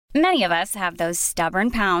Many of us have those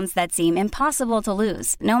stubborn pounds that seem impossible to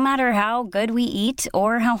lose, no matter how good we eat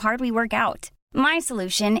or how hard we work out. My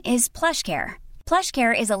solution is PlushCare.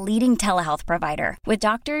 PlushCare is a leading telehealth provider with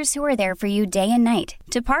doctors who are there for you day and night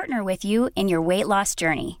to partner with you in your weight loss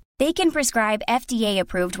journey. They can prescribe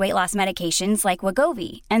FDA-approved weight loss medications like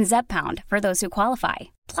Wegovy and Zepbound for those who qualify.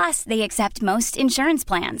 Plus, they accept most insurance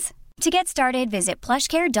plans. To get started, visit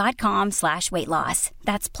plushcare.com/weightloss.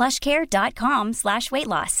 That's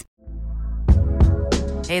plushcare.com/weightloss.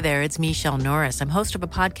 Hey there, it's Michelle Norris. I'm host of a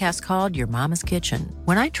podcast called Your Mama's Kitchen.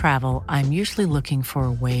 When I travel, I'm usually looking for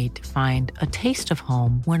a way to find a taste of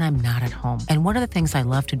home when I'm not at home. And one of the things I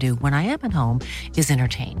love to do when I am at home is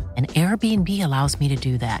entertain. And Airbnb allows me to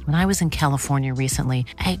do that. When I was in California recently,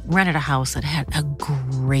 I rented a house that had a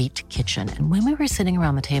great kitchen. And when we were sitting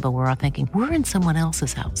around the table, we're all thinking, we're in someone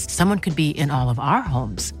else's house. Someone could be in all of our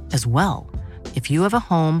homes as well. If you have a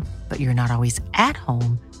home, but you're not always at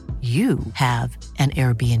home, you have an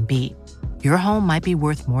Airbnb. Your home might be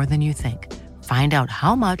worth more than you think. Find out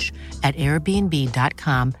how much at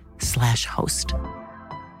airbnb.com/host.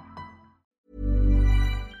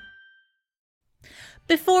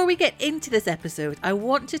 Before we get into this episode, I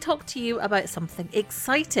want to talk to you about something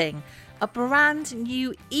exciting. A brand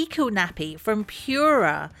new eco nappy from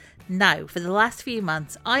Pura. Now, for the last few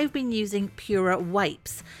months, I've been using Pura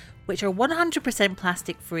wipes, which are 100%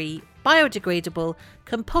 plastic free, biodegradable,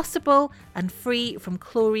 compostable, and free from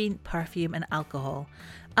chlorine, perfume, and alcohol.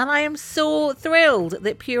 And I am so thrilled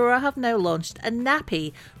that Pura have now launched a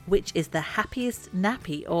nappy, which is the happiest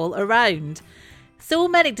nappy all around. So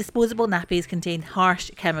many disposable nappies contain harsh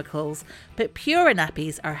chemicals, but Pura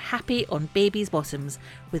nappies are happy on babies' bottoms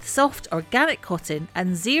with soft organic cotton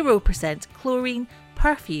and 0% chlorine,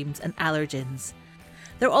 perfumes, and allergens.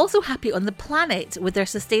 They're also happy on the planet with their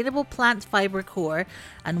sustainable plant fibre core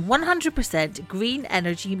and 100% green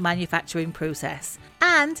energy manufacturing process.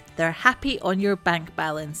 And they're happy on your bank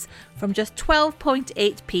balance from just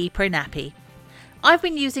 12.8p per nappy. I've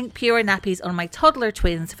been using Pura nappies on my toddler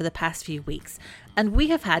twins for the past few weeks, and we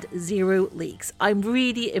have had 0 leaks. I'm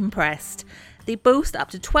really impressed. They boast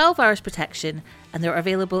up to 12 hours protection, and they're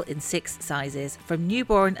available in 6 sizes, from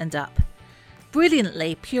newborn and up.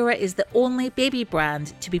 Brilliantly, Pura is the only baby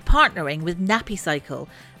brand to be partnering with Nappy Cycle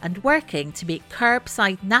and working to make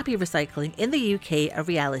curbside nappy recycling in the UK a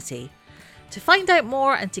reality. To find out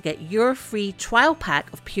more and to get your free trial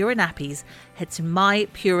pack of Pura nappies, head to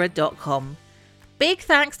mypura.com. Big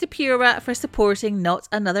thanks to Pura for supporting Not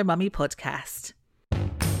Another Mummy podcast.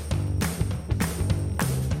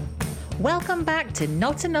 Welcome back to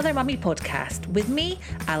Not Another Mummy podcast with me,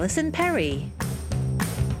 Alison Perry.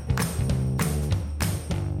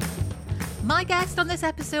 My guest on this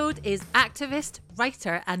episode is activist,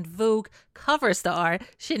 writer and Vogue cover star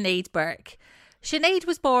Sinead Burke. Sinead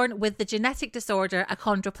was born with the genetic disorder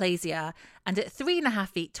achondroplasia and at 3.5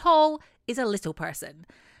 feet tall is a little person.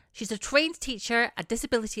 She's a trained teacher, a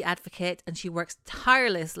disability advocate, and she works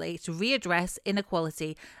tirelessly to readdress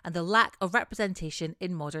inequality and the lack of representation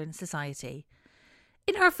in modern society.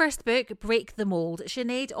 In her first book, Break the Mold,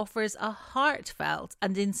 Sinead offers a heartfelt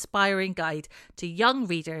and inspiring guide to young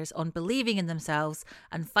readers on believing in themselves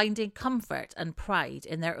and finding comfort and pride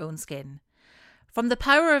in their own skin. From the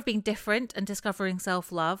power of being different and discovering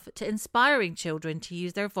self-love to inspiring children to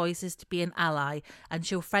use their voices to be an ally and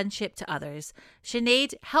show friendship to others,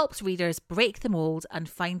 Sinead helps readers break the mold and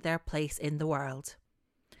find their place in the world.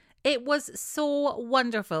 It was so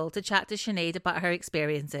wonderful to chat to Sinead about her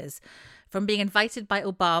experiences. From being invited by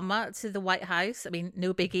Obama to the White House,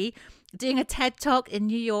 no biggie, doing a TED Talk in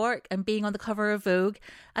New York and being on the cover of Vogue,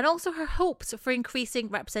 and also her hopes for increasing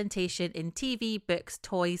representation in TV, books,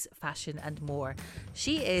 toys, fashion and more.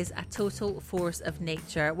 She is a total force of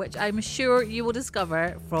nature, which I'm sure you will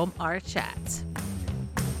discover from our chat.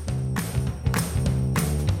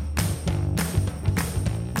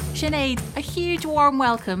 Sinead, a huge warm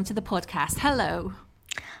welcome to the podcast. Hello.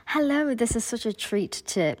 Hello, this is such a treat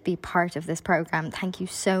to be part of this programme. Thank you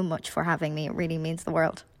so much for having me. It really means the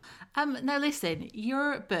world. Now listen,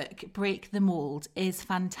 your book, Break the Mold, is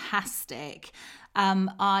fantastic.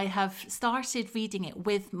 I have started reading it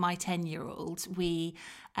with my 10-year-old. We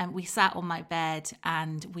sat on my bed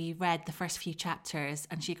and we read the first few chapters,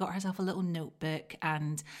 and she got herself a little notebook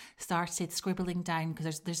and started scribbling down,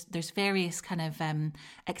 because there's various kind of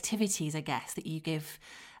activities, I guess, that you give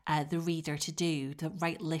the reader to do, to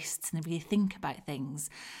write lists and really think about things.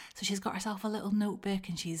 So she's got herself a little notebook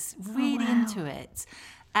and she's really into it.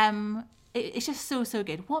 It's just so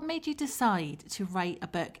good. What made you decide to write a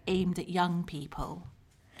book aimed at young people?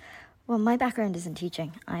 Well, my background is in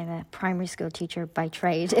teaching. I'm a primary school teacher by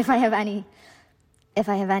trade. If I have any if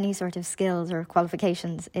I have any sort of skills or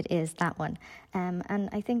qualifications, it is that one. And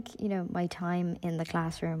I think, my time in the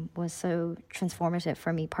classroom was so transformative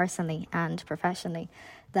for me personally and professionally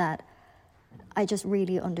that I just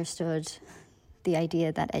really understood the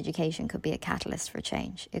idea that education could be a catalyst for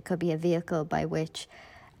change. It could be a vehicle by which,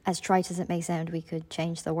 as trite as it may sound, we could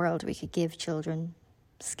change the world. We could give children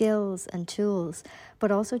skills and tools,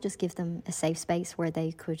 but also just give them a safe space where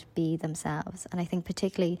they could be themselves. And I think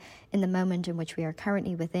particularly in the moment in which we are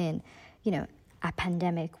currently within, a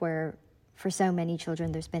pandemic where for so many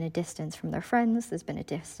children there's been a distance from their friends, there's been a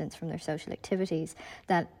distance from their social activities,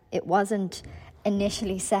 that it wasn't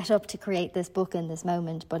initially set up to create this book in this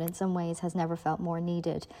moment, but in some ways has never felt more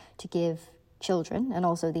needed to give children, and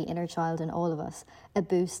also the inner child in all of us, a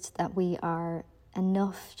boost that we are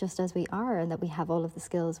enough just as we are, and that we have all of the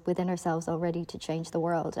skills within ourselves already to change the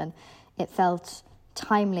world. And it felt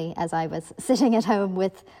timely as I was sitting at home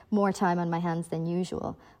with more time on my hands than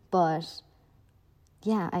usual. But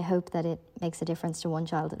yeah, I hope that it makes a difference to one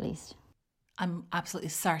child at least. I'm absolutely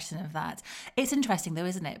certain of that. It's interesting though,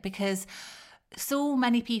 isn't it? Because so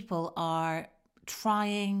many people are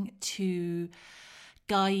trying to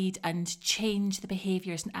guide and change the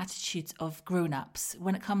behaviours and attitudes of grown-ups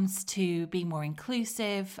when it comes to being more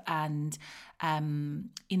inclusive and,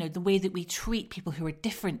 the way that we treat people who are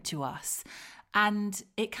different to us. And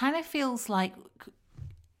it kind of feels like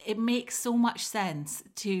it makes so much sense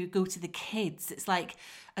to go to the kids. It's like,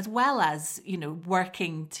 as well as,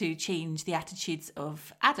 working to change the attitudes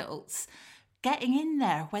of adults, getting in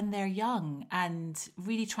there when they're young and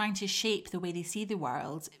really trying to shape the way they see the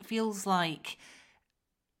world, it feels like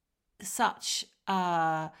such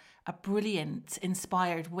a brilliant,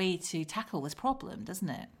 inspired way to tackle this problem, doesn't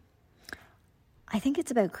it? I think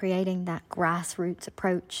it's about creating that grassroots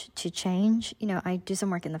approach to change. I do some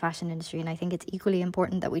work in the fashion industry, and I think it's equally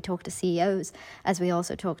important that we talk to CEOs as we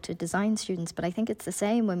also talk to design students. But I think it's the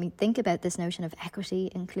same when we think about this notion of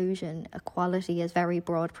equity, inclusion, equality as very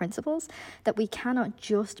broad principles, that we cannot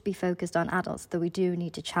just be focused on adults, that we do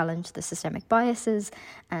need to challenge the systemic biases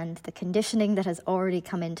and the conditioning that has already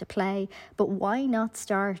come into play. But why not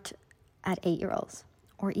start at 8-year-olds?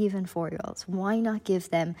 Or even 4-year-olds? Why not give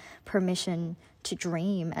them permission to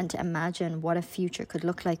dream and to imagine what a future could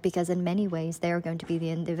look like? Because in many ways, they are going to be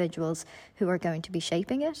the individuals who are going to be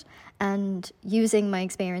shaping it. And using my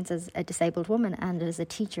experience as a disabled woman and as a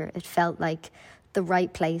teacher, it felt like the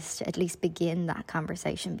right place to at least begin that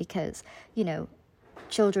conversation, because,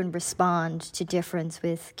 children respond to difference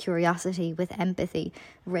with curiosity, with empathy,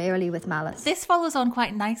 rarely with malice. This follows on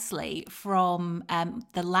quite nicely from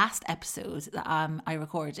the last episode that I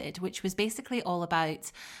recorded, which was basically all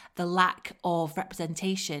about the lack of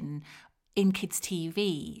representation in kids'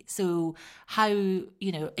 TV. So how,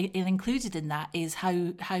 included in that is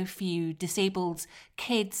how few disabled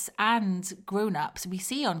kids and grown-ups we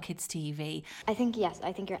see on kids' TV. I think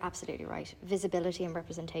you're absolutely right. Visibility and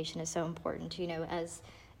representation is so important. As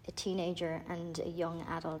a teenager and a young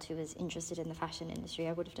adult who was interested in the fashion industry,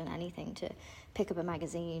 I would have done anything to pick up a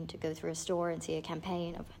magazine, to go through a store and see a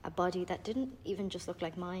campaign of a body that didn't even just look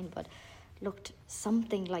like mine, but looked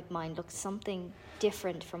something like mine, looked something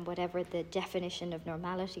different from whatever the definition of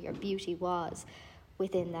normality or beauty was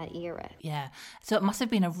within that era. Yeah. So it must have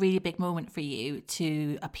been a really big moment for you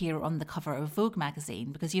to appear on the cover of Vogue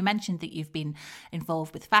magazine, because you mentioned that you've been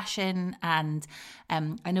involved with fashion, and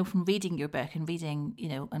I know from reading your book and reading,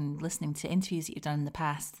 and listening to interviews that you've done in the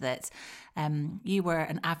past that you were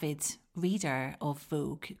an avid reader of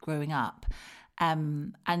Vogue growing up.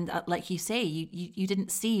 And like you say, you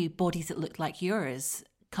didn't see bodies that looked like yours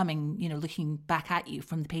coming, looking back at you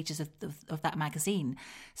from the pages of that magazine.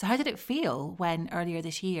 So how did it feel when earlier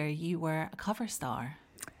this year you were a cover star?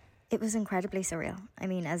 It was incredibly surreal. I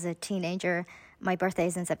mean, as a teenager, my birthday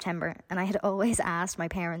is in September, and I had always asked my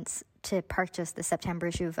parents to purchase the September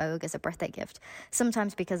issue of Vogue as a birthday gift.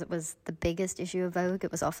 Sometimes because it was the biggest issue of Vogue,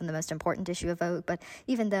 it was often the most important issue of Vogue. But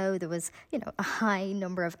even though there was, a high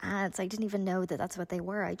number of ads, I didn't even know that that's what they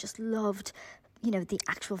were. I just loved, the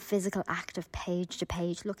actual physical act of page to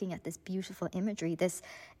page, looking at this beautiful imagery, this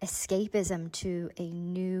escapism to a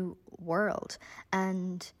new world.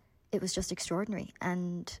 And it was just extraordinary.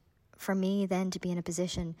 And for me then to be in a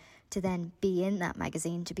position to then be in that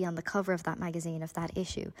magazine, to be on the cover of that magazine, of that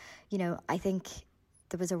issue, I think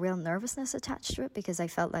there was a real nervousness attached to it, because I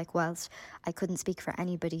felt like whilst I couldn't speak for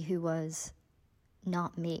anybody who was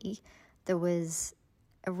not me, there was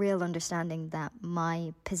a real understanding that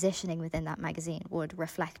my positioning within that magazine would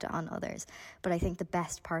reflect on others. But I think the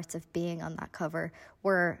best parts of being on that cover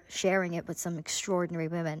were sharing it with some extraordinary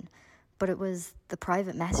women, but it was the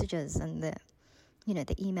private messages and the you know,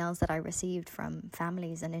 the emails that I received from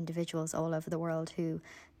families and individuals all over the world who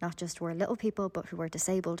not just were little people, but who were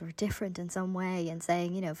disabled or different in some way, and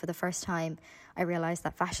saying, you know, for the first time, I realised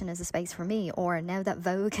that fashion is a space for me, or now that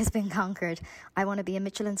Vogue has been conquered, I want to be a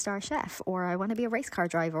Michelin star chef, or I want to be a race car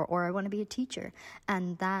driver, or I want to be a teacher.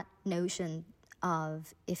 And that notion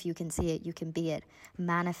of, if you can see it, you can be it,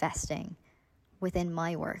 manifesting within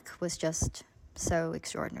my work was just so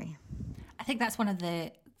extraordinary. I think that's one of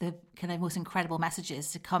the kind of most incredible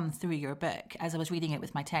messages to come through your book. As I was reading it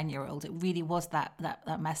with my 10-year-old, it really was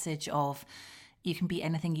that message of, you can be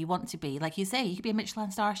anything you want to be. Like you say, you could be a Michelin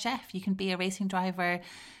star chef, you can be a racing driver,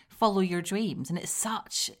 follow your dreams. And it's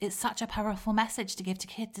such a powerful message to give to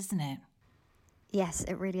kids, isn't it? Yes,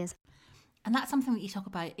 it really is. And that's something that you talk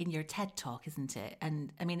about in your TED Talk, isn't it?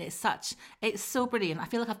 And I mean, it's so brilliant. I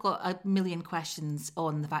feel like I've got a million questions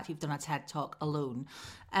on the fact you've done a TED Talk alone.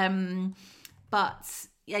 But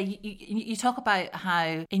yeah, you talk about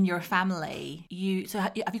how in your family,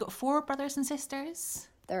 have you got 4 brothers and sisters?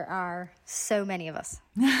 There are so many of us.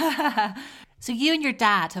 So you and your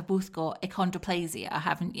dad have both got achondroplasia,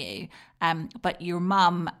 haven't you? But your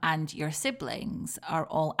mum and your siblings are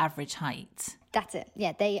all average height. That's it.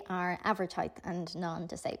 Yeah, they are average height and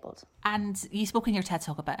non-disabled. And you spoke in your TED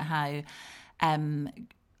Talk about how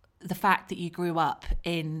the fact that you grew up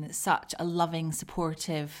in such a loving,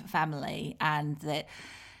 supportive family, and that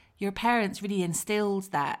your parents really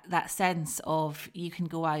instilled that sense of you can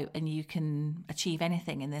go out and you can achieve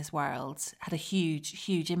anything in this world, had a huge,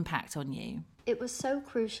 huge impact on you. It was so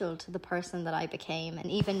crucial to the person that I became.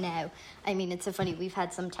 And even now, I mean, it's so funny, we've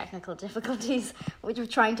had some technical difficulties which we're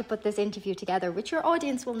trying to put this interview together, which your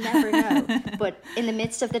audience will never know. But in the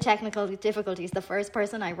midst of the technical difficulties, the first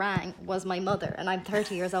person I rang was my mother, and I'm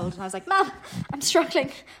 30 years old. And I was like, Mom, I'm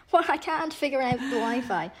struggling. Well, I can't figure out the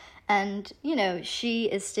Wi-Fi. And, you know, she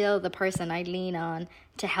is still the person I lean on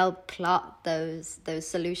to help plot those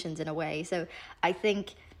solutions in a way. So I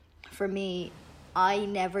think for me, I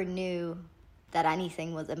never knew that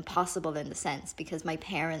anything was impossible in the sense, because my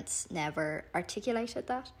parents never articulated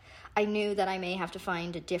that. I knew that I may have to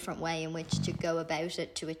find a different way in which to go about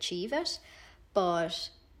it to achieve it.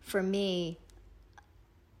 But for me,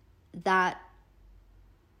 that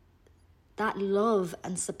love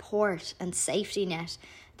and support and safety net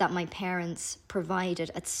that my parents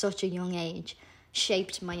provided at such a young age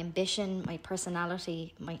shaped my ambition, my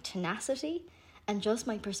personality, my tenacity, and just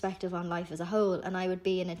my perspective on life as a whole. And I would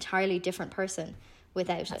be an entirely different person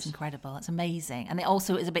without it. That's incredible. That's amazing. And it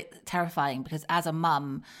also is a bit terrifying, because as a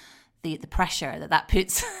mum, the pressure that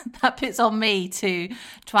puts on me to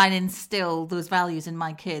try and instill those values in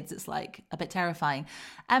my kids, it's like a bit terrifying.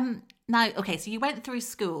 Now, okay, so you went through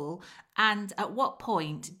school, and at what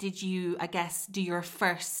point did you, I guess, do your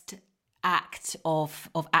first act of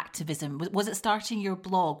activism? Was it starting your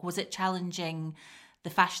blog? Was it challenging the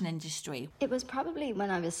fashion industry? It was probably when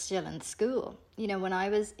I was still in school. You know, when I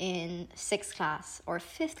was in 6th class or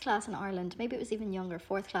 5th class in Ireland, maybe it was even younger,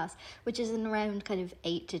 4th class, which is in around kind of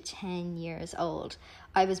 8 to 10 years old.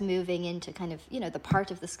 I was moving into kind of, you know, the part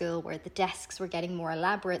of the school where the desks were getting more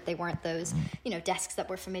elaborate. They weren't those, you know, desks that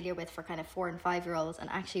we're familiar with for kind of 4 and 5 year olds. And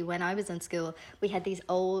actually, when I was in school, we had these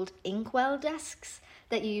old inkwell desks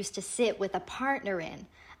that you used to sit with a partner in.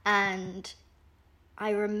 And I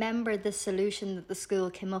remember the solution that the school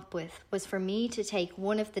came up with was for me to take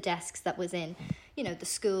one of the desks that was in, you know, the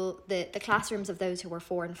school, the classrooms of those who were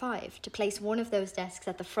 4 and 5, to place one of those desks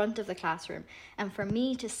at the front of the classroom, and for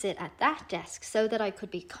me to sit at that desk so that I could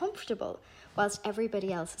be comfortable whilst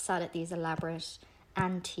everybody else sat at these elaborate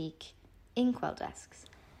antique inkwell desks.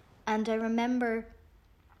 And I remember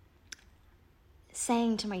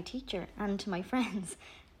saying to my teacher and to my friends,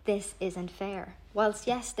 this isn't fair. Whilst,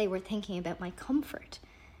 yes, they were thinking about my comfort,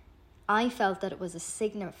 I felt that it was a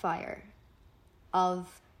signifier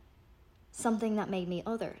of something that made me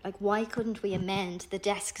other. Like, why couldn't we amend the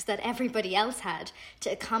desks that everybody else had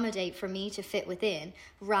to accommodate for me to fit within,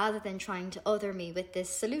 rather than trying to other me with this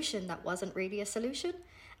solution that wasn't really a solution?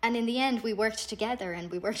 And in the end, we worked together, and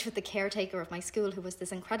we worked with the caretaker of my school, who was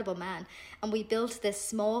this incredible man. And we built this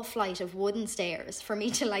small flight of wooden stairs for me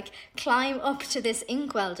to like climb up to this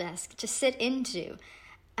inkwell desk to sit into.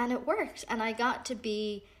 And it worked. And I got to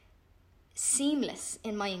be seamless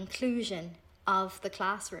in my inclusion of the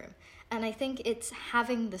classroom. And I think it's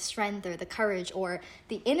having the strength or the courage or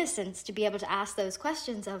the innocence to be able to ask those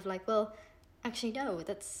questions of like, well, actually, no,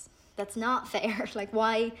 that's not fair. Like,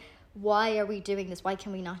 why are we doing this? Why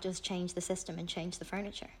can we not just change the system and change the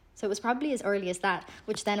furniture? So it was probably as early as that,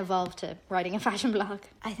 which then evolved to writing a fashion blog.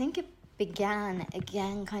 I think it began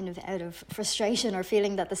again kind of out of frustration or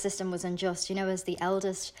feeling that the system was unjust. You know, as the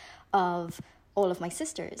eldest of all of my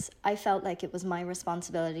sisters, I felt like it was my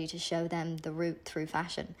responsibility to show them the route through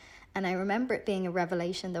fashion. And I remember it being a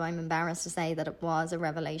revelation, though I'm embarrassed to say that it was a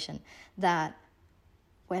revelation, that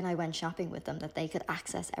when I went shopping with them, that they could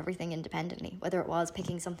access everything independently, whether it was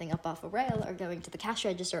picking something up off a rail or going to the cash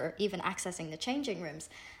register or even accessing the changing rooms.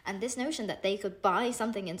 And this notion that they could buy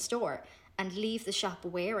something in store and leave the shop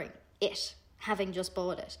wearing it, having just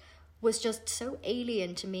bought it, was just so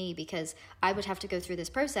alien to me, because I would have to go through this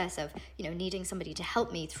process of, needing somebody to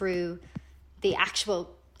help me through the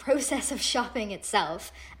actual process of shopping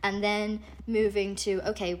itself, and then moving to,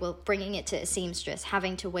 bringing it to a seamstress,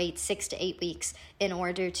 having to wait 6 to 8 weeks in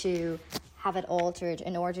order to have it altered,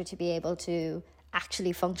 in order to be able to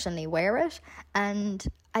actually functionally wear it. And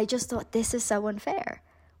I just thought, this is so unfair.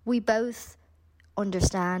 We both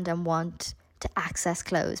understand and want to access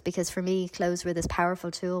clothes, because for me, clothes were this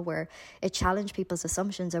powerful tool where it challenged people's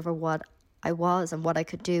assumptions over what I was and what I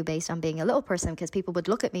could do based on being a little person, because people would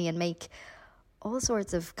look at me and make all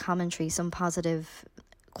sorts of commentary, some positive,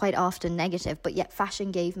 quite often negative, but yet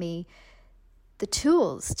fashion gave me the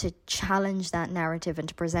tools to challenge that narrative and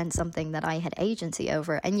to present something that I had agency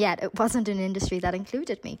over, and yet it wasn't an industry that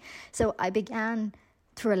included me. So I began,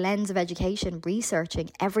 through a lens of education,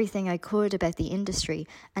 researching everything I could about the industry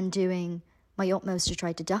and doing my utmost to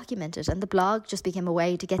try to document it. And the blog just became a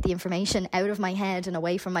way to get the information out of my head and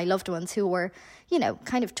away from my loved ones who were,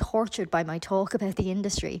 kind of tortured by my talk about the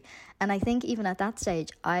industry. And I think even at that stage,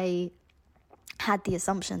 I had the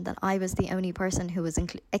assumption that I was the only person who was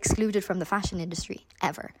excluded from the fashion industry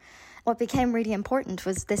ever. What became really important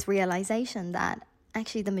was this realization that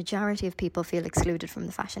actually the majority of people feel excluded from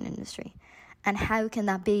the fashion industry. And how can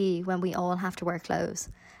that be when we all have to wear clothes?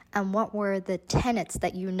 And what were the tenets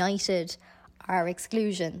that united our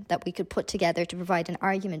exclusion that we could put together to provide an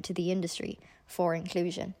argument to the industry for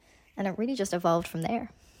inclusion? And it really just evolved from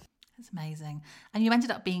there. That's amazing. And you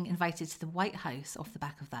ended up being invited to the White House off the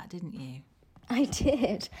back of that, didn't you? I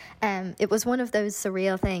did. It was one of those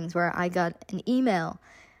surreal things where I got an email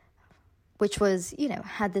which was,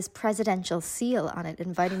 had this presidential seal on it,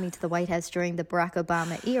 inviting me to the White House during the Barack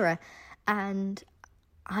Obama era. And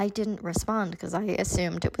I didn't respond because I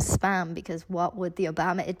assumed it was spam, because what would the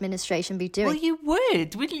Obama administration be doing? Well, you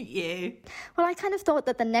would, wouldn't you? Well, I kind of thought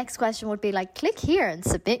that the next question would be like, click here and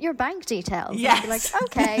submit your bank details. Yes. I'd be like,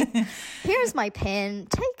 okay, here's my PIN,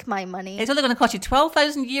 take my money. It's only going to cost you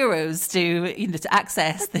 €12,000 to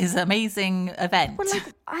access this amazing event. Well,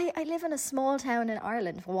 I live in a small town in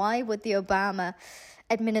Ireland. Why would the Obama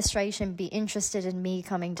administration be interested in me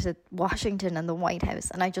coming to Washington and the White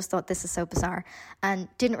House? And I just thought, this is so bizarre, and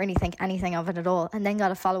didn't really think anything of it at all. And then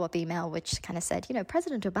got a follow-up email which kind of said,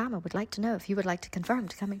 President Obama would like to know if you would like to confirm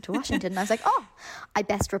to coming to Washington. And I was like, I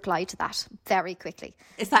best reply to that very quickly.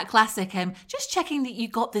 It's that classic, just checking that you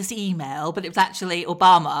got this email, but it was actually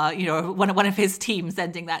Obama, one of his team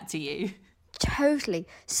sending that to you. Totally.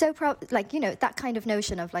 So that kind of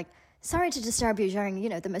notion of like, sorry to disturb you during,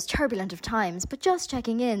 the most turbulent of times, but just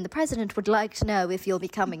checking in. The president would like to know if you'll be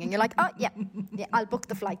coming. And you're like, yeah, I'll book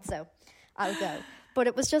the flight, so I'll go. But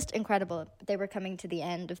it was just incredible. They were coming to the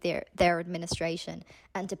end of their administration,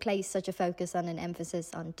 and to place such a focus on an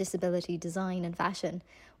emphasis on disability, design and fashion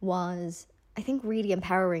was, I think, really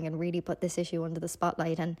empowering and really put this issue under the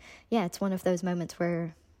spotlight. And yeah, it's one of those moments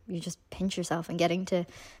where you just pinch yourself, and getting to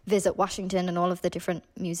visit Washington and all of the different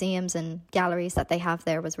museums and galleries that they have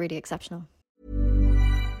there was really exceptional.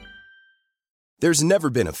 There's never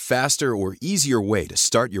been a faster or easier way to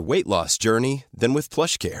start your weight loss journey than with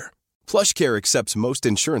PlushCare. PlushCare accepts most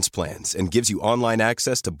insurance plans and gives you online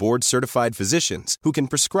access to board-certified physicians who can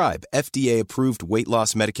prescribe FDA-approved weight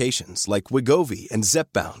loss medications like Wegovy and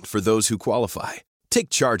Zepbound for those who qualify. Take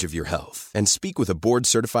charge of your health and speak with a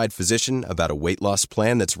board-certified physician about a weight loss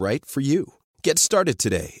plan that's right for you. Get started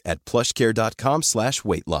today at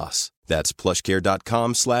plushcare.com/weight-loss. That's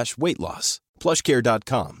plushcare.com/weight-loss.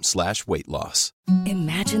 plushcare.com/weight-loss.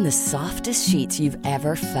 Imagine the softest sheets you've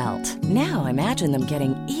ever felt. Now imagine them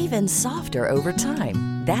getting even softer over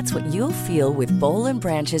time. That's what you'll feel with Boll &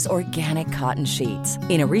 Branch's organic cotton sheets.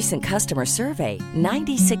 In a recent customer survey,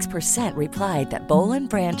 96% replied that Boll &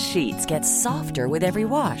 Branch sheets get softer with every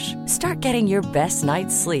wash. Start getting your best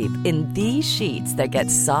night's sleep in these sheets that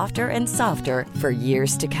get softer and softer for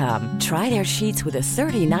years to come. Try their sheets with a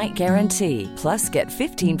 30-night guarantee. Plus, get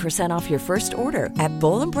 15% off your first order at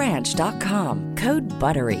bollandbranch.com. Code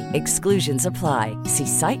BUTTERY. Exclusions apply. See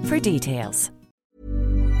site for details.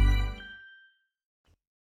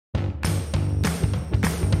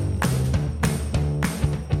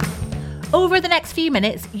 Over the next few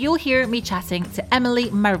minutes, you'll hear me chatting to Emily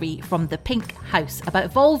Murray from the Pink House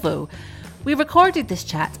about Volvo. We recorded this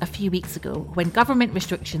chat a few weeks ago when government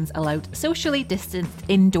restrictions allowed socially distanced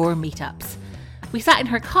indoor meetups. We sat in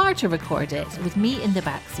her car to record it, with me in the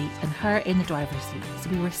back seat and her in the driver's seat, so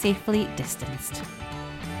we were safely distanced.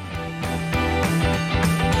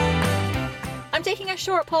 I'm taking a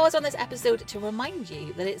short pause on this episode to remind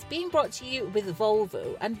you that it's being brought to you with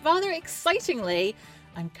Volvo, and rather excitingly,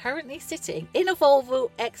 I'm currently sitting in a Volvo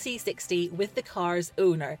XC60 with the car's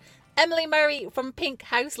owner, Emily Murray from Pink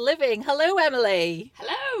House Living. Hello, Emily.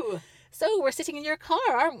 Hello. So we're sitting in your car,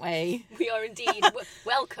 aren't we? We are indeed.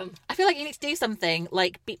 Welcome. I feel like you need to do something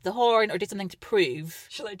like beep the horn or do something to prove.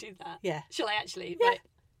 Shall I do that? Yeah. Shall I actually? Yeah.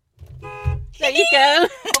 Right. There you go.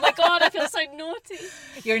 Oh my God, I feel so naughty.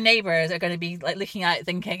 Your neighbours are going to be like looking out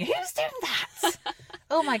thinking, who's doing that?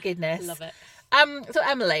 Oh my goodness. Love it. So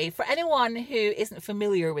Emily, for anyone who isn't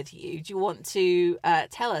familiar with you, do you want to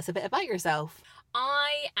tell us a bit about yourself?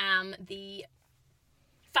 I am the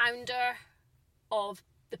founder of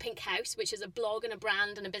The Pink House, which is a blog and a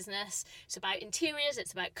brand and a business. It's about interiors,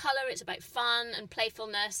 it's about colour, it's about fun and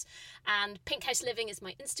playfulness. And Pink House Living is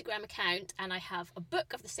my Instagram account, and I have a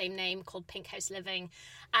book of the same name called Pink House Living.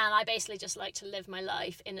 And I basically just like to live my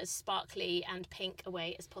life in as sparkly and pink a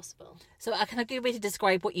way as possible. So a kind of good way to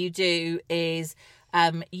describe what you do is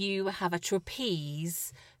you have a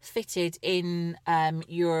trapeze fitted in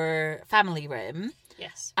your family room.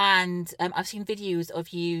 Yes. And I've seen videos of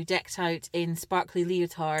you decked out in sparkly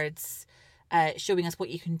leotards, showing us what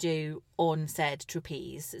you can do on said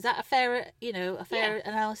trapeze. Is that a fair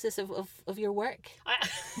analysis of your work?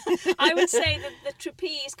 I would say that the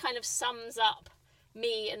trapeze kind of sums up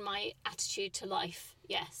me and my attitude to life.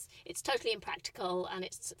 Yes. It's totally impractical and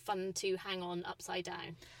it's fun to hang on upside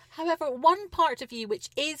down. However, one part of you which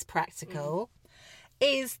is practical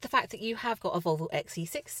is the fact that you have got a Volvo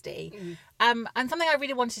XC60. And something I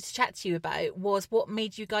really wanted to chat to you about was what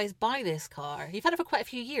made you guys buy this car. You've had it for quite a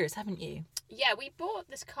few years, haven't you? Yeah, we bought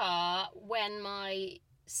this car when my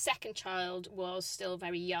second child was still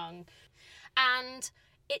very young. And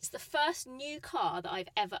it's the first new car that I've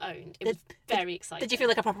ever owned. It was very exciting. Did you feel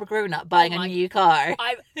like a proper grown-up buying a new car?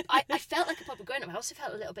 I felt like a proper grown-up. I also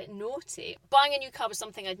felt a little bit naughty. Buying a new car was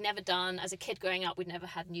something I'd never done. As a kid growing up, we'd never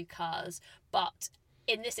had new cars. But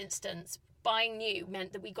in this instance, buying new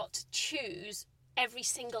meant that we got to choose every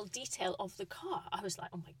single detail of the car. I was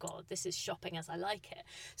like, oh my God, this is shopping as I like it.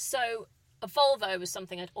 So a Volvo was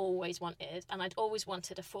something I'd always wanted, and I'd always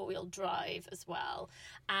wanted a four-wheel drive as well.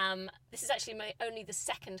 This is actually only the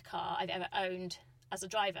second car I've ever owned as a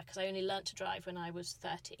driver, because I only learnt to drive when I was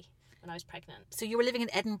 30, when I was pregnant. So you were living in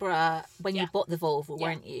Edinburgh when you bought the Volvo,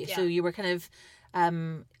 weren't you? Yeah. So you were kind of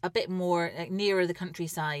a bit more nearer the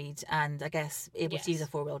countryside and I guess able to use a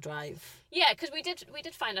four-wheel drive. Yeah, because we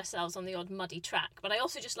did find ourselves on the odd muddy track, but I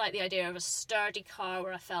also just like the idea of a sturdy car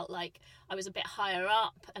where I felt like I was a bit higher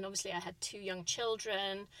up, and obviously I had 2 young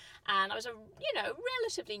children, and I was a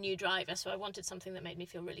relatively new driver, so I wanted something that made me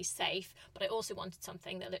feel really safe, but I also wanted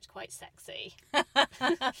something that looked quite sexy.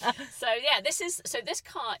 So this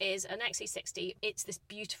car is an XC60. It's this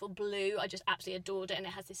beautiful blue. I just absolutely adored it, and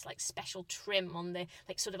it has this like special trim on the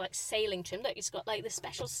sort of sailing trim. Look, it's got like the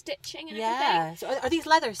special stitching and everything. Yeah. So are these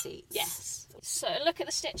leather seats? Yes. So look at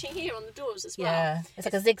the stitching here on the doors as well. Yeah, it's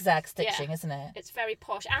like a zigzag stitching, isn't it? It's very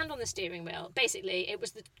posh, and on the steering wheel. Basically, it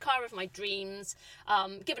was the car of my dreams.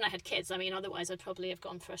 Given I had kids, I mean, otherwise I'd probably have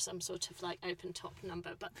gone for some sort of open top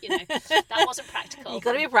number, but that wasn't practical. You've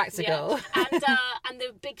got to be practical. Yeah. And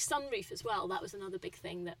the big sunroof as well. That was another big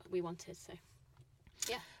thing that we wanted. So,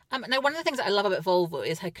 yeah. Now, one of the things that I love about Volvo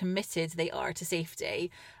is how committed they are to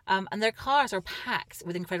safety. And their cars are packed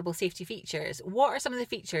with incredible safety features. What are some of the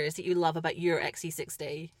features that you love about your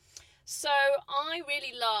XC60? So I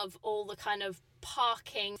really love all the kind of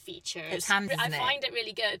parking features. It's handy, isn't it? I find it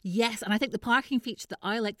really good. Yes, and I think the parking feature that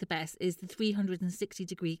I like the best is the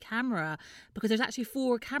 360-degree camera, because there's actually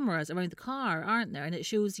 4 cameras around the car, aren't there? And it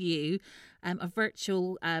shows you a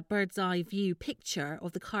virtual bird's eye view picture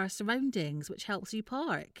of the car surroundings, which helps you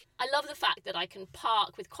park. I love the fact that I can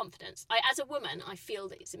park with confidence. As a woman, I feel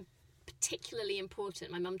that it's particularly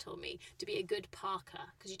important, my mum told me, to be a good parker,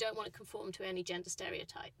 because you don't want to conform to any gender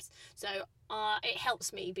stereotypes. So it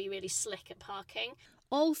helps me be really slick at parking.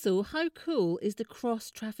 Also, how cool is the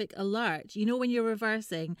cross traffic alert? You know, when you're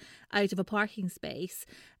reversing out of a parking space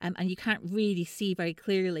and you can't really see very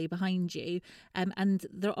clearly behind you, and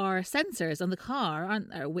there are sensors on the car, aren't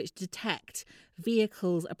there, which detect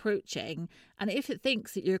vehicles approaching, and if it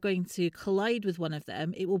thinks that you're going to collide with one of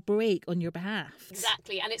them, it will brake on your behalf.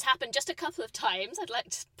 Exactly, and it's happened just a couple of times. I'd like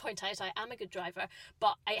to point out I am a good driver,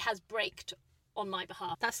 but it has braked on my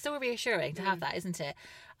behalf. That's so reassuring to have that, isn't it?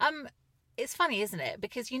 it's funny, isn't it?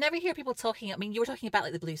 Because you never hear people talking. I mean, you were talking about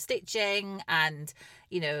like the blue stitching, and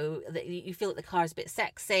you know that you feel that the car is a bit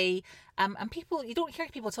sexy. And people, you don't hear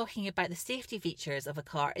people talking about the safety features of a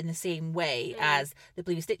car in the same way as the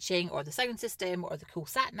blue stitching or the sound system or the cool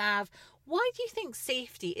sat nav. Why do you think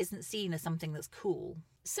safety isn't seen as something that's cool?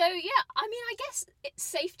 So yeah, I mean, I guess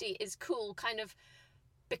safety is cool, kind of,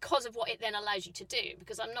 because of what it then allows you to do.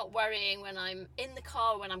 Because I'm not worrying when I'm in the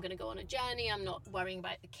car, when I'm going to go on a journey. I'm not worrying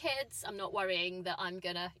about the kids. I'm not worrying that I'm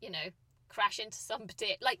going to, crash into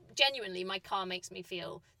somebody. Like, genuinely, my car makes me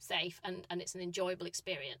feel safe and it's an enjoyable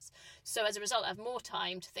experience. So as a result, I have more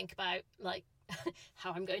time to think about, like,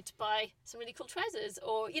 how I'm going to buy some really cool trousers.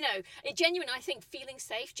 Or, I think feeling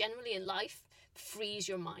safe generally in life frees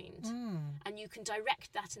your mind, and you can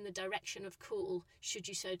direct that in the direction of cool should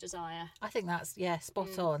you so desire. I think that's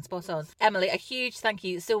spot on. Emily, a huge thank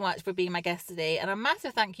you so much for being my guest today, and a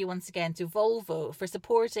massive thank you once again to Volvo for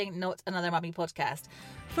supporting Not Another Mummy podcast.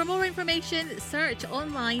 For more information, search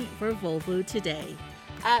online for Volvo today.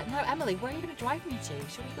 Now, Emily, where are you going to drive me to?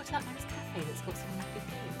 Shall we go to that nice cafe that's got some good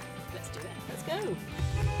food? Let's do it. Let's go.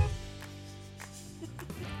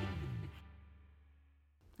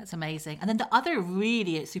 That's amazing. And then the other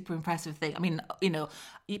really super impressive thing, I mean,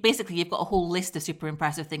 you've got a whole list of super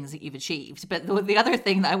impressive things that you've achieved. But the other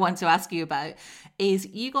thing that I want to ask you about is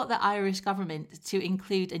you got the Irish government to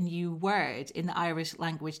include a new word in the Irish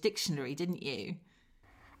language dictionary, didn't you?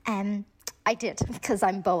 I did, because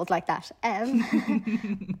I'm bold like that.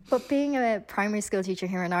 But being a primary school teacher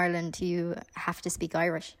here in Ireland, you have to speak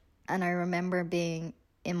Irish. And I remember being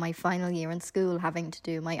in my final year in school having to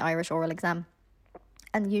do my Irish oral exam.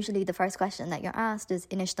 And usually the first question that you're asked is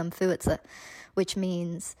Inish dom fuitsa, which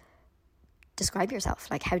means describe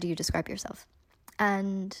yourself. Like, how do you describe yourself?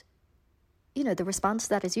 And, the response to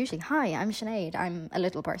that is usually, hi, I'm Sinead, I'm a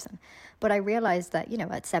little person. But I realised that,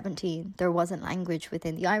 at 17, there wasn't language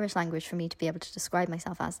within the Irish language for me to be able to describe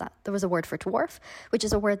myself as that. There was a word for dwarf, which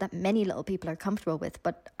is a word that many little people are comfortable with,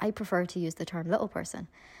 but I prefer to use the term little person.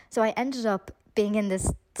 So I ended up being in this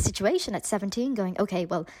situation at 17 going, okay,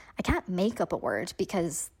 well, I can't make up a word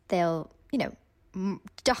because they'll,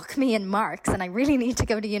 dock me in marks and I really need to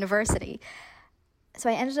go to university. So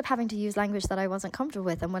I ended up having to use language that I wasn't comfortable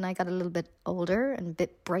with. And when I got a little bit older and a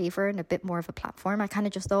bit braver and a bit more of a platform, I kind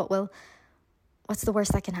of just thought, well, what's the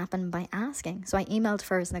worst that can happen by asking? So I emailed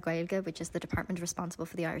Fers na Gaeilge, which is the department responsible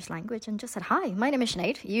for the Irish language, and just said, hi, my name is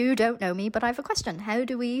Sinead. You don't know me, but I have a question. How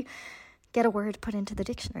do we get a word put into the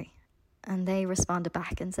dictionary? And they responded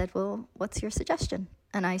back and said, well, what's your suggestion?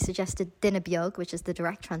 And I suggested Dinna Beag, which is the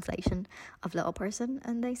direct translation of little person.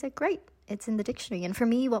 And they said, great, it's in the dictionary. And for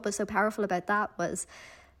me, what was so powerful about that was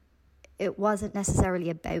it wasn't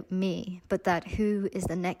necessarily about me, but that who is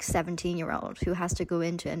the next 17-year-old who has to go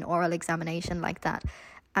into an oral examination like that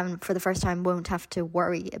and for the first time won't have to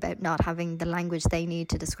worry about not having the language they need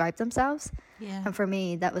to describe themselves. Yeah. And for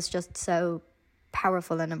me, that was just so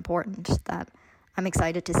powerful and important that I'm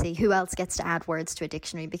excited to see who else gets to add words to a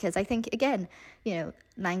dictionary, because I think, again,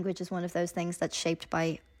 language is one of those things that's shaped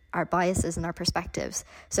by our biases and our perspectives.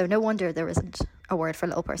 So no wonder there isn't a word for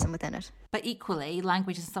little person within it. But equally,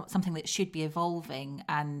 language is something that should be evolving,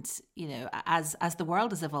 and, as the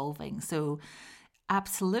world is evolving. So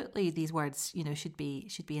absolutely these words, should be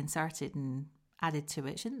inserted and added to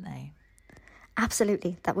it, shouldn't they?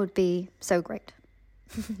 Absolutely. That would be so great.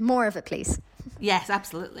 More of it, please. Yes,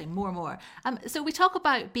 absolutely. More. So we talk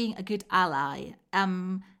about being a good ally.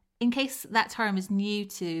 In case that term is new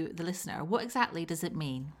to the listener, what exactly does it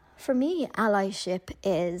mean? For me, allyship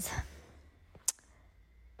is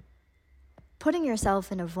putting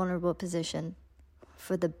yourself in a vulnerable position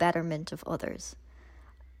for the betterment of others.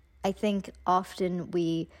 I think often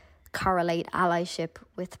we correlate allyship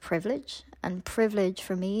with privilege, and privilege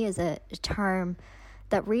for me is a term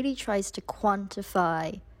that really tries to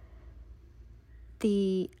quantify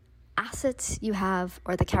the assets you have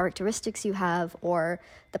or the characteristics you have or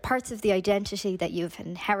the parts of the identity that you've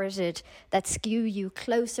inherited that skew you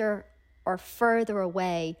closer or further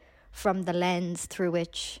away from the lens through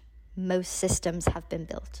which most systems have been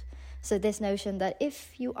built. So this notion that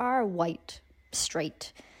if you are white,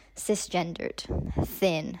 straight, cisgendered,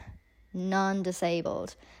 thin,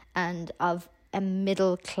 non-disabled, and of a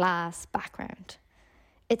middle class background,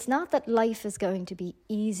 it's not that life is going to be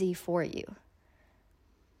easy for you,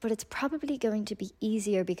 but it's probably going to be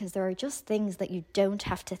easier because there are just things that you don't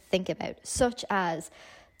have to think about, such as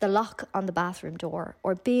the lock on the bathroom door,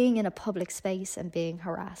 or being in a public space and being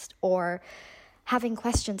harassed, or having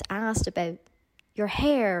questions asked about your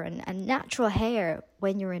hair and natural hair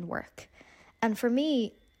when you're in work. And for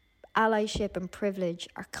me, allyship and privilege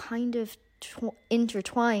are kind of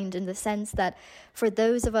intertwined in the sense that for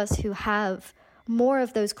those of us who have more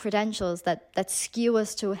of those credentials that skew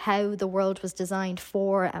us to how the world was designed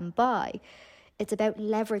for and by, it's about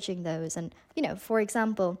leveraging those. And, you know, for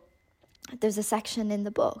example, there's a section in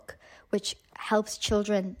the book which helps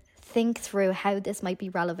children think through how this might be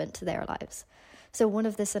relevant to their lives. So one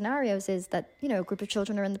of the scenarios is that, you know, a group of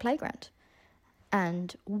children are in the playground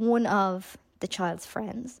and one of the child's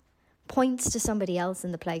friends points to somebody else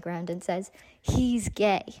in the playground and says, he's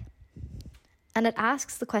gay. And it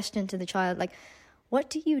asks the question to the child, like, what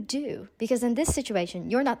do you do? Because in this situation,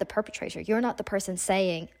 you're not the perpetrator. You're not the person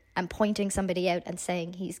saying and pointing somebody out and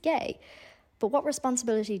saying he's gay. But what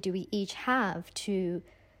responsibility do we each have to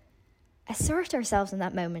assert ourselves in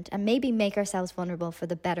that moment and maybe make ourselves vulnerable for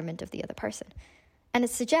the betterment of the other person? And it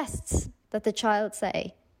suggests that the child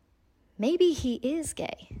say, maybe he is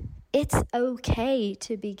gay. It's okay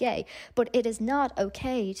to be gay, but it is not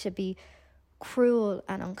okay to be cruel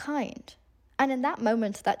and unkind. And in that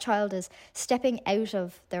moment, that child is stepping out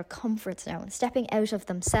of their comfort zone, stepping out of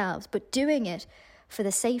themselves, but doing it for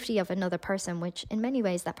the safety of another person, which in many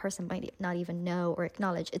ways that person might not even know or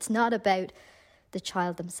acknowledge. It's not about the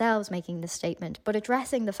child themselves making the statement, but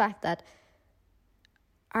addressing the fact that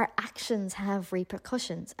our actions have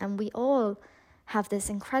repercussions, and we all have this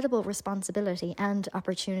incredible responsibility and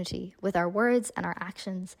opportunity with our words and our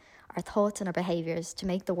actions, our thoughts and our behaviours to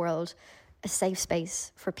make the world a safe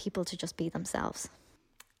space for people to just be themselves.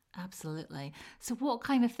 Absolutely. So what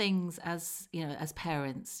kind of things, as you know, as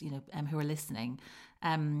parents, you know, who are listening,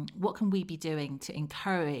 what can we be doing to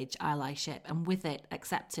encourage allyship and with it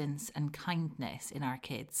acceptance and kindness in our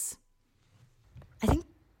kids? I think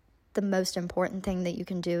the most important thing that you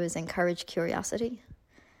can do is encourage curiosity.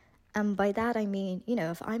 And by that I mean, you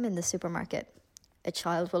know, if I'm in the supermarket, a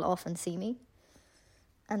child will often see me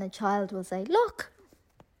and a child will say, look,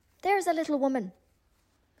 there's a little woman.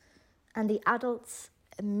 And the adult's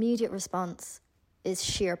immediate response is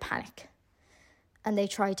sheer panic. And they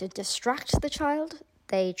try to distract the child.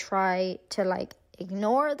 They try to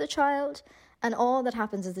ignore the child. And all that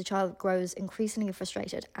happens is the child grows increasingly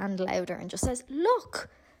frustrated and louder and just says, look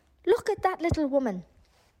at that little woman.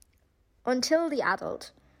 Until the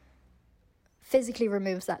adult physically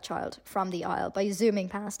removes that child from the aisle by zooming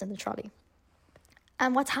past in the trolley.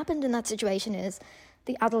 And what's happened in that situation is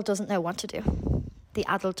the adult doesn't know what to do. The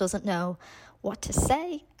adult doesn't know what to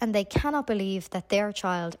say, and they cannot believe that their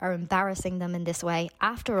child are embarrassing them in this way.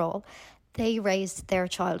 After all, they raised their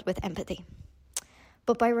child with empathy.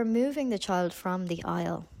 But by removing the child from the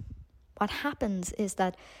aisle, what happens is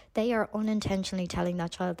that they are unintentionally telling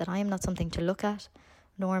that child that I am not something to look at,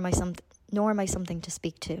 nor am I something to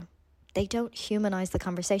speak to. They don't humanize the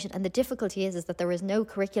conversation. And the difficulty is that there is no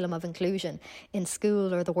curriculum of inclusion in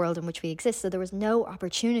school or the world in which we exist. So there is no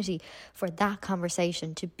opportunity for that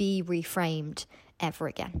conversation to be reframed ever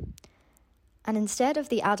again. And instead of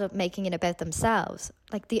the adult making it about themselves,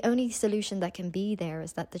 the only solution that can be there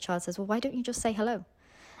is that the child says, well, why don't you just say hello?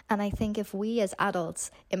 And I think if we as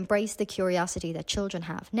adults embrace the curiosity that children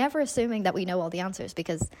have, never assuming that we know all the answers,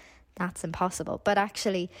 because that's impossible, but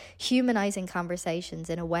actually humanizing conversations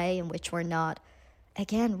in a way in which we're not,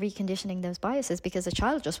 again, reconditioning those biases, because a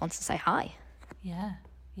child just wants to say hi. Yeah.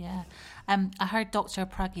 I heard Dr.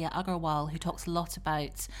 Pragya Agarwal, who talks a lot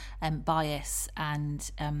about bias and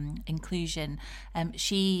inclusion.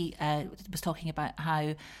 She was talking about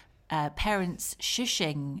how parents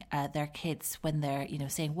shushing their kids when they're,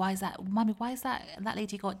 saying, why is that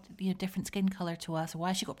lady got, different skin colour to us, or why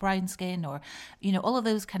has she got brown skin, or, all of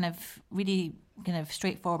those kind of really kind of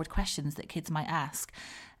straightforward questions that kids might ask.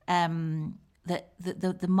 That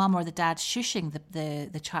the mum or the dad shushing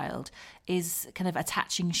the child is kind of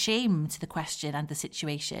attaching shame to the question and the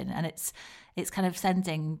situation, and it's kind of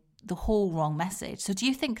sending the whole wrong message. So do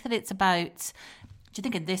you think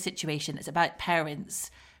in this situation it's about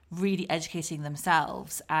parents really educating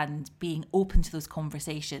themselves and being open to those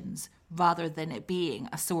conversations rather than it being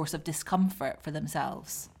a source of discomfort for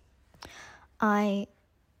themselves? I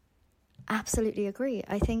absolutely agree.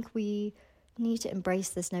 I think we need to embrace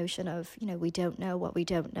this notion of, we don't know what we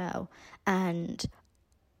don't know. And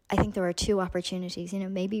I think there are two opportunities,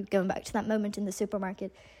 maybe going back to that moment in the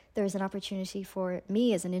supermarket, there's an opportunity for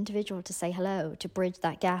me as an individual to say hello, to bridge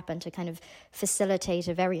that gap and to kind of facilitate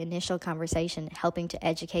a very initial conversation, helping to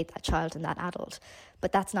educate that child and that adult.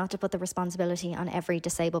 But that's not to put the responsibility on every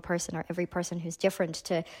disabled person or every person who's different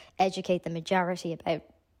to educate the majority about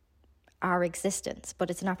our existence. But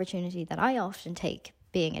it's an opportunity that I often take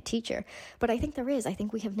being a teacher. But I think there is. I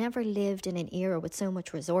think we have never lived in an era with so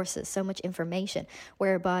much resources, so much information,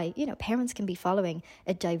 whereby, you know, parents can be following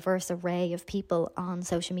a diverse array of people on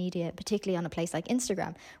social media, particularly on a place like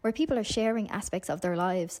Instagram, where people are sharing aspects of their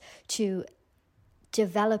lives to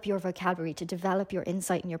develop your vocabulary, to develop your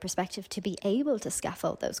insight and your perspective, to be able to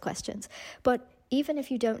scaffold those questions. But even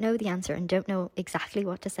if you don't know the answer and don't know exactly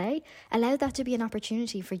what to say, allow that to be an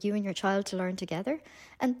opportunity for you and your child to learn together.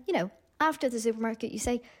 And, you know, after the supermarket, you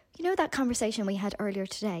say, you know, that conversation we had earlier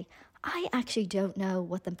today, I actually don't know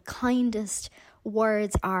what the kindest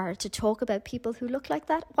words are to talk about people who look like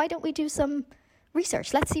that. Why don't we do some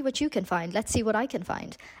research? Let's see what you can find. Let's see what I can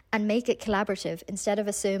find, and make it collaborative instead of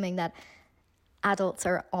assuming that adults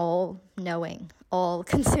are all knowing, all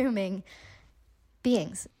consuming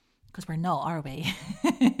beings. Because we're not, are we?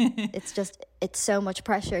 It's so much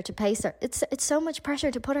pressure to pace it's so much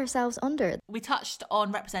pressure to put ourselves under. We touched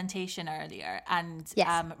on representation earlier, and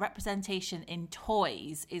yes. Representation in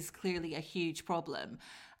toys is clearly a huge problem.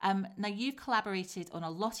 Now you've collaborated on a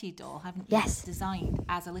Lottie doll, haven't you? Yes. Designed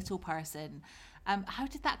as a little person. How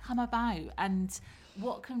did that come about? And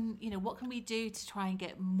what can we do to try and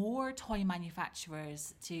get more toy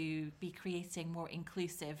manufacturers to be creating more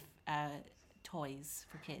inclusive toys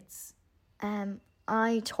for kids?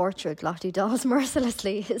 I tortured Lottie dolls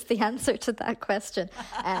mercilessly is the answer to that question.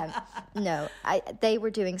 No, they were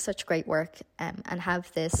doing such great work and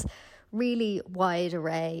have this really wide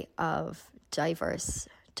array of diverse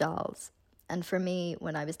dolls. And for me,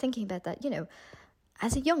 when I was thinking about that, you know,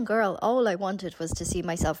 as a young girl, all I wanted was to see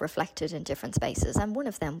myself reflected in different spaces. And one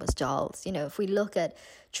of them was dolls. You know, if we look at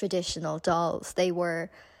traditional dolls, they were,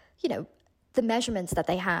 you know, the measurements that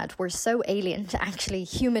they had were so alien to actually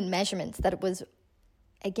human measurements that it was,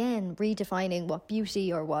 again, redefining what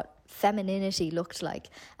beauty or what femininity looked like.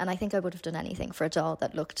 And I think I would have done anything for a doll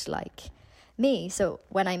that looked like me. So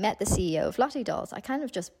when I met the CEO of Lottie Dolls, I kind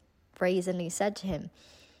of just brazenly said to him,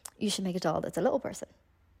 you should make a doll that's a little person.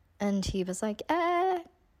 And he was like, yeah,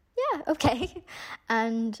 okay.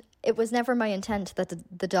 And it was never my intent that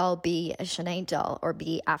the doll be a Sinead doll or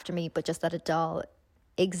be after me, but just that a doll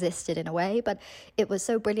existed in a way. But it was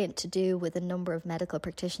so brilliant to do with a number of medical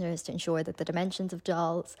practitioners to ensure that the dimensions of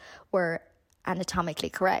dolls were anatomically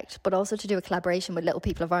correct, but also to do a collaboration with Little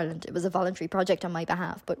People of Ireland. It was a voluntary project on my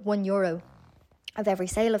behalf, but €1 of every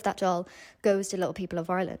sale of that doll goes to Little People of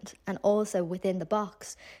Ireland, and also within the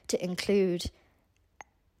box to include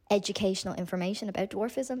educational information about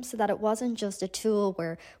dwarfism, so that it wasn't just a tool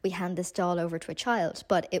where we hand this doll over to a child,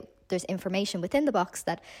 but there's information within the box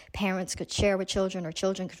that parents could share with children or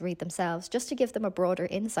children could read themselves, just to give them a broader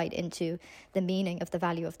insight into the meaning of the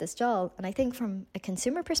value of this doll. And I think from a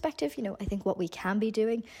consumer perspective, you know, I think what we can be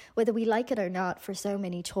doing, whether we like it or not, for so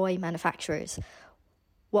many toy manufacturers,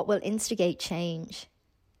 what will instigate change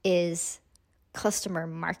is customer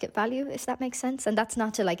market value, if that makes sense. And that's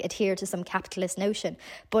not to like adhere to some capitalist notion,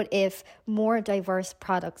 but if more diverse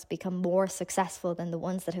products become more successful than the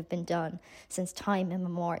ones that have been done since time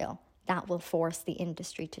immemorial, that will force the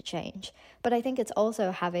industry to change. But I think it's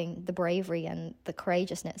also having the bravery and the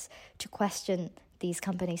courageousness to question these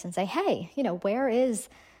companies and say, hey, you know, where is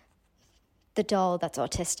the doll that's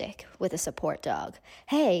autistic with a support dog?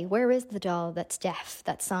 Hey, where is the doll that's deaf,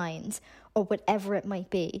 that signs, or whatever it might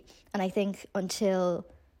be? And I think until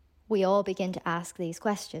we all begin to ask these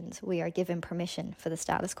questions, we are given permission for the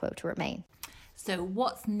status quo to remain. So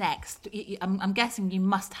what's next? I'm guessing you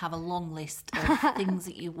must have a long list of things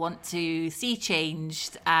that you want to see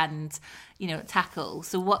changed and, you know, tackle.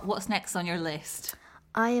 So what's next on your list?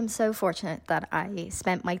 I am so fortunate that I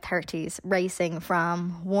spent my 30s racing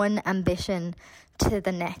from one ambition to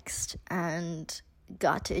the next and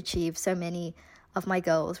got to achieve so many of my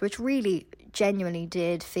goals, which really genuinely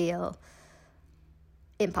did feel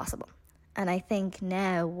impossible. And I think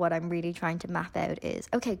now what I'm really trying to map out is,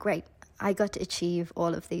 okay, great, I got to achieve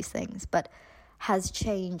all of these things, but has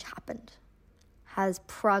change happened? Has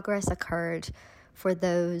progress occurred for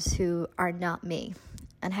those who are not me?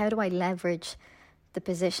 And how do I leverage the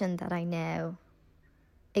position that I now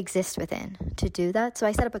exist within to do that? So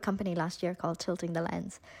I set up a company last year called Tilting the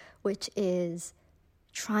Lens, which is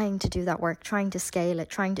trying to do that work, trying to scale it,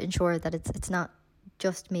 trying to ensure that it's not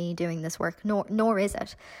just me doing this work, nor is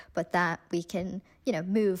it, but that we can, you know,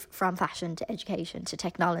 move from fashion to education to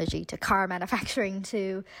technology to car manufacturing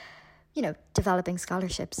to, you know, developing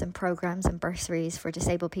scholarships and programs and bursaries for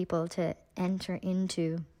disabled people to enter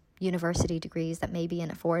into university degrees that may be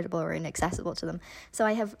unaffordable or inaccessible to them. So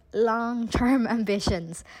I have long-term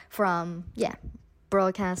ambitions from,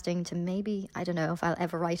 broadcasting to maybe, I don't know if I'll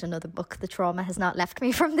ever write another book. The trauma has not left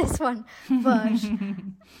me from this one. But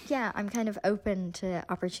yeah, I'm kind of open to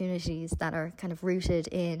opportunities that are kind of rooted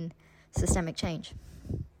in systemic change.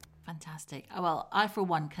 Fantastic. Well, I, for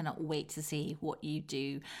one, cannot wait to see what you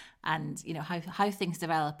do and, you know, how things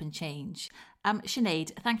develop and change.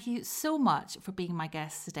 Sinead, thank you so much for being my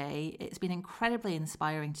guest today. It's been incredibly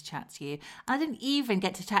inspiring to chat to you. And I didn't even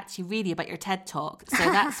get to chat to you really about your TED Talk.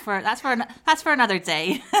 So that's for another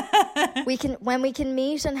day. When we can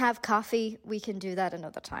meet and have coffee, we can do that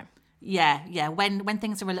another time. Yeah. When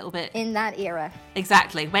things are a little bit in that era.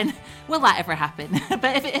 Exactly. When will that ever happen?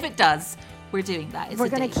 But if it does, we're doing that. We're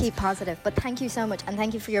going to keep positive. But thank you so much. And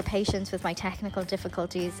thank you for your patience with my technical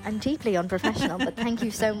difficulties. I'm deeply unprofessional, but thank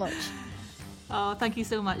you so much. Oh, thank you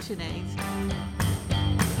so much, Sinead.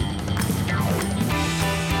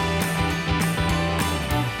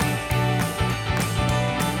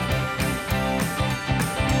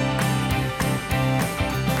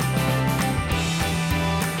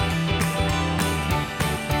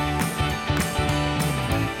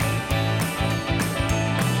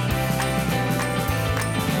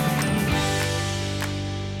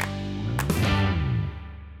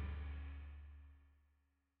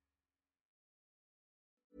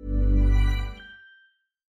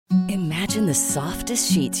 Imagine the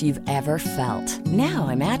softest sheets you've ever felt. Now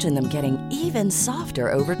imagine them getting even softer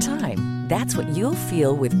over time. That's what you'll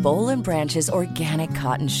feel with Boll & Branch's organic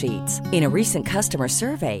cotton sheets. In a recent customer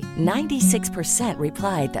survey, 96%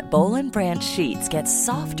 replied that Boll & Branch sheets get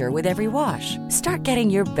softer with every wash. Start getting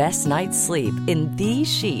your best night's sleep in these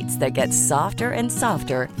sheets that get softer and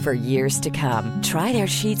softer for years to come. Try their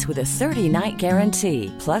sheets with a 30-night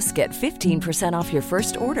guarantee. Plus, get 15% off your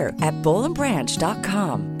first order at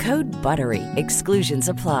bollandbranch.com. Code BUTTERY. Exclusions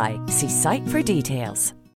apply. See site for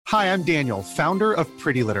details. Hi, I'm Daniel, founder of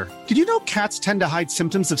Pretty Litter. Did you know cats tend to hide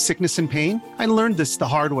symptoms of sickness and pain? I learned this the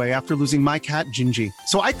hard way after losing my cat, Gingy.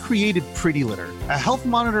 So I created Pretty Litter, a health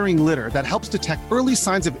monitoring litter that helps detect early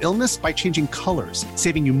signs of illness by changing colors,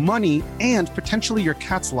 saving you money and potentially your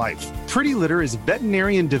cat's life. Pretty Litter is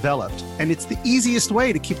veterinarian developed, and it's the easiest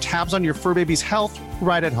way to keep tabs on your fur baby's health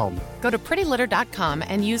right at home. Go to prettylitter.com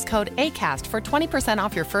and use code ACAST for 20%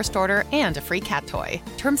 off your first order and a free cat toy.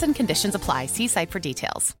 Terms and conditions apply. See site for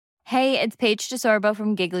details. Hey, it's Paige DeSorbo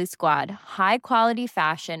from Giggly Squad. High quality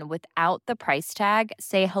fashion without the price tag.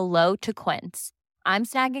 Say hello to Quince. I'm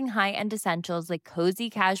snagging high-end essentials like cozy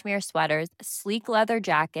cashmere sweaters, sleek leather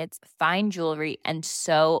jackets, fine jewelry, and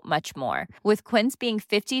so much more. With Quince being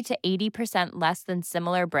 50 to 80% less than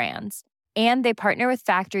similar brands. And they partner with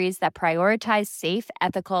factories that prioritize safe,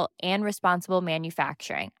 ethical, and responsible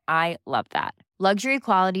manufacturing. I love that. Luxury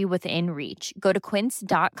quality within reach. Go to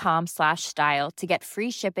quince.com/style to get free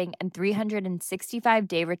shipping and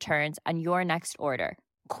 365-day returns on your next order.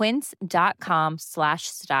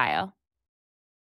 Quince.com/style.